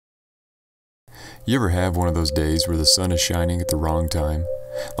You ever have one of those days where the sun is shining at the wrong time?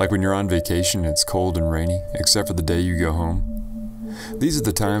 Like when you're on vacation and it's cold and rainy, except for the day you go home? These are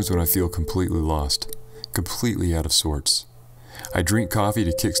the times when I feel completely lost, completely out of sorts. I drink coffee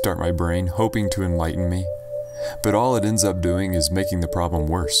to kickstart my brain, hoping to enlighten me. But all it ends up doing is making the problem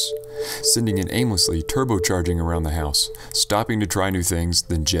worse, sending it aimlessly turbocharging around the house, stopping to try new things,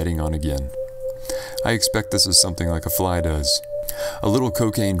 then jetting on again. I expect this is something like a fly does. A little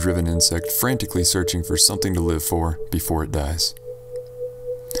cocaine-driven insect frantically searching for something to live for before it dies.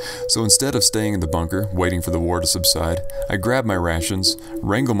 So instead of staying in the bunker, waiting for the war to subside, I grab my rations,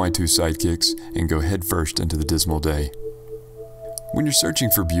 wrangle my two sidekicks, and go headfirst into the dismal day. When you're searching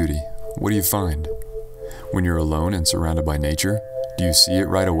for beauty, what do you find? When you're alone and surrounded by nature, do you see it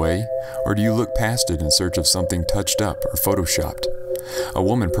right away, or do you look past it in search of something touched up or photoshopped? A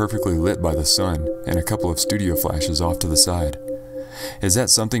woman perfectly lit by the sun and a couple of studio flashes off to the side. Is that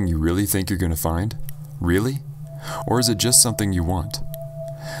something you really think you're going to find? Really? Or is it just something you want?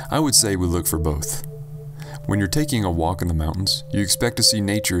 I would say we look for both. When you're taking a walk in the mountains, you expect to see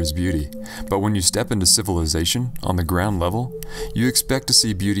nature as beauty, but when you step into civilization, on the ground level, you expect to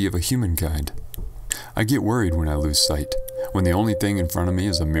see beauty of a humankind. I get worried when I lose sight, when the only thing in front of me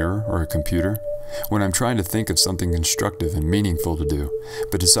is a mirror or a computer, when I'm trying to think of something constructive and meaningful to do,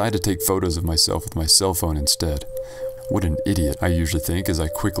 but decide to take photos of myself with my cell phone instead. What an idiot, I usually think as I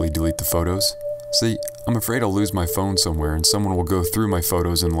quickly delete the photos. See, I'm afraid I'll lose my phone somewhere and someone will go through my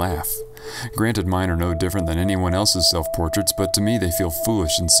photos and laugh. Granted, mine are no different than anyone else's self-portraits, but to me they feel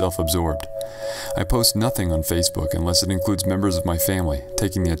foolish and self-absorbed. I post nothing on Facebook unless it includes members of my family,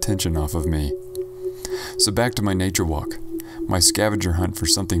 taking the attention off of me. So back to my nature walk. My scavenger hunt for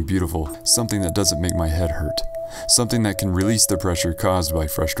something beautiful, something that doesn't make my head hurt, something that can release the pressure caused by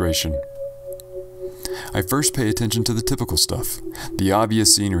frustration. I first pay attention to the typical stuff, the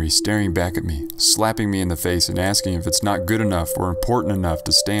obvious scenery staring back at me, slapping me in the face and asking if it's not good enough or important enough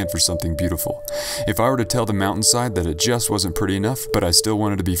to stand for something beautiful. If I were to tell the mountainside that it just wasn't pretty enough, but I still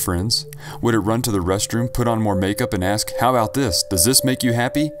wanted to be friends, would it run to the restroom, put on more makeup and ask, "How about this? Does this make you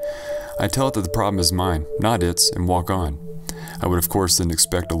happy?" I tell it that the problem is mine, not its, and walk on. I would of course then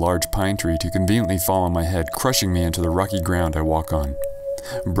expect a large pine tree to conveniently fall on my head, crushing me into the rocky ground I walk on.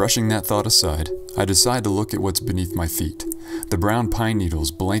 Brushing that thought aside, I decide to look at what's beneath my feet. The brown pine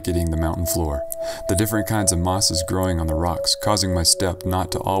needles blanketing the mountain floor. The different kinds of mosses growing on the rocks, causing my step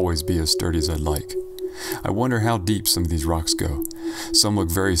not to always be as sturdy as I'd like. I wonder how deep some of these rocks go. Some look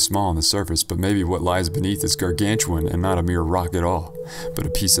very small on the surface, but maybe what lies beneath is gargantuan and not a mere rock at all, but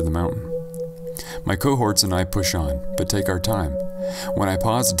a piece of the mountain. My cohorts and I push on, but take our time. When I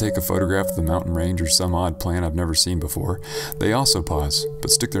pause to take a photograph of the mountain range or some odd plant I've never seen before, they also pause,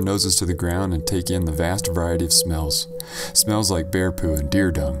 but stick their noses to the ground and take in the vast variety of smells. Smells like bear poo and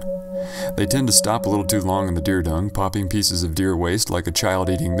deer dung. They tend to stop a little too long in the deer dung, popping pieces of deer waste like a child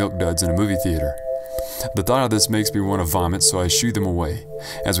eating milk duds in a movie theater. The thought of this makes me want to vomit, so I shoo them away.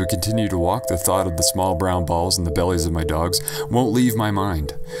 As we continue to walk, the thought of the small brown balls in the bellies of my dogs won't leave my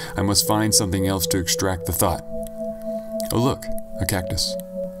mind. I must find something else to extract the thought. Oh look, a cactus.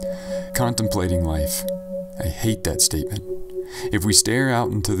 Contemplating life. I hate that statement. If we stare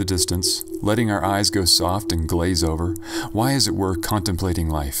out into the distance, letting our eyes go soft and glaze over, why is it we're contemplating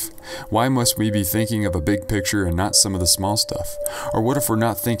life? Why must we be thinking of a big picture and not some of the small stuff? Or what if we're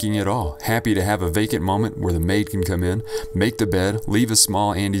not thinking at all, happy to have a vacant moment where the maid can come in, make the bed, leave a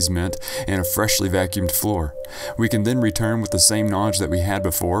small Andes mint, and a freshly vacuumed floor? We can then return with the same knowledge that we had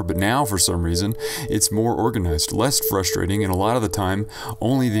before, but now, for some reason, it's more organized, less frustrating, and a lot of the time,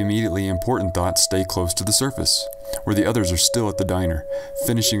 only the immediately important thoughts stay close to the surface, where the others are still at the diner,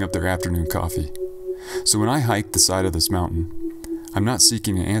 finishing up their afternoon coffee. So when I hike the side of this mountain, I'm not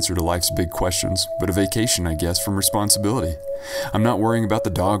seeking an answer to life's big questions, but a vacation, I guess, from responsibility. I'm not worrying about the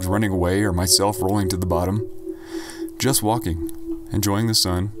dogs running away or myself rolling to the bottom. Just walking, enjoying the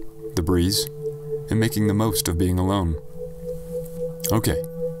sun, the breeze, and making the most of being alone. Okay,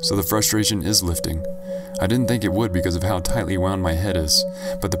 so the frustration is lifting. I didn't think it would because of how tightly wound my head is,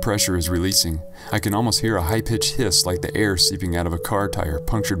 but the pressure is releasing. I can almost hear a high-pitched hiss like the air seeping out of a car tire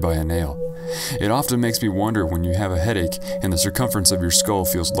punctured by a nail. It often makes me wonder when you have a headache and the circumference of your skull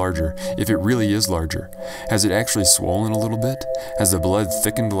feels larger, if it really is larger. Has it actually swollen a little bit? Has the blood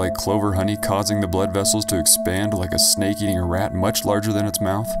thickened like clover honey, causing the blood vessels to expand like a snake eating a rat much larger than its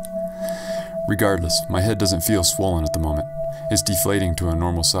mouth? Regardless, my head doesn't feel swollen at the moment. It's deflating to a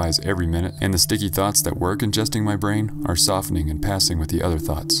normal size every minute, and the sticky thoughts that were congesting my brain are softening and passing with the other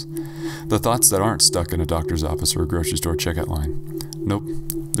thoughts. The thoughts that aren't stuck in a doctor's office or a grocery store checkout line. Nope,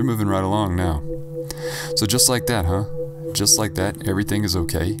 they're moving right along now. So just like that, huh? Just like that, everything is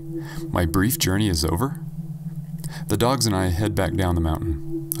okay. My brief journey is over? The dogs and I head back down the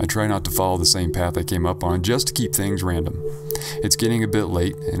mountain. I try not to follow the same path I came up on, just to keep things random. It's getting a bit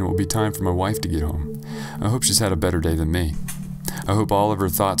late, and it will be time for my wife to get home. I hope she's had a better day than me. I hope all of her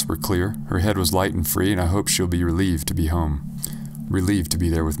thoughts were clear, her head was light and free, and I hope she'll be relieved to be home. Relieved to be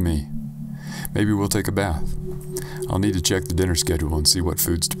there with me. Maybe we'll take a bath. I'll need to check the dinner schedule and see what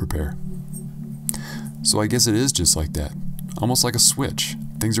foods to prepare. So I guess it is just like that. Almost like a switch.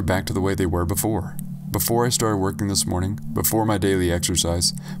 Things are back to the way they were before. Before I started working this morning, before my daily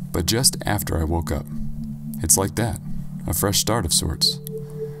exercise, but just after I woke up. It's like that. A fresh start of sorts.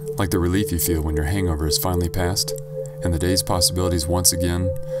 Like the relief you feel when your hangover is finally passed, and the day's possibilities once again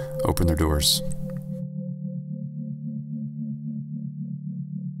open their doors.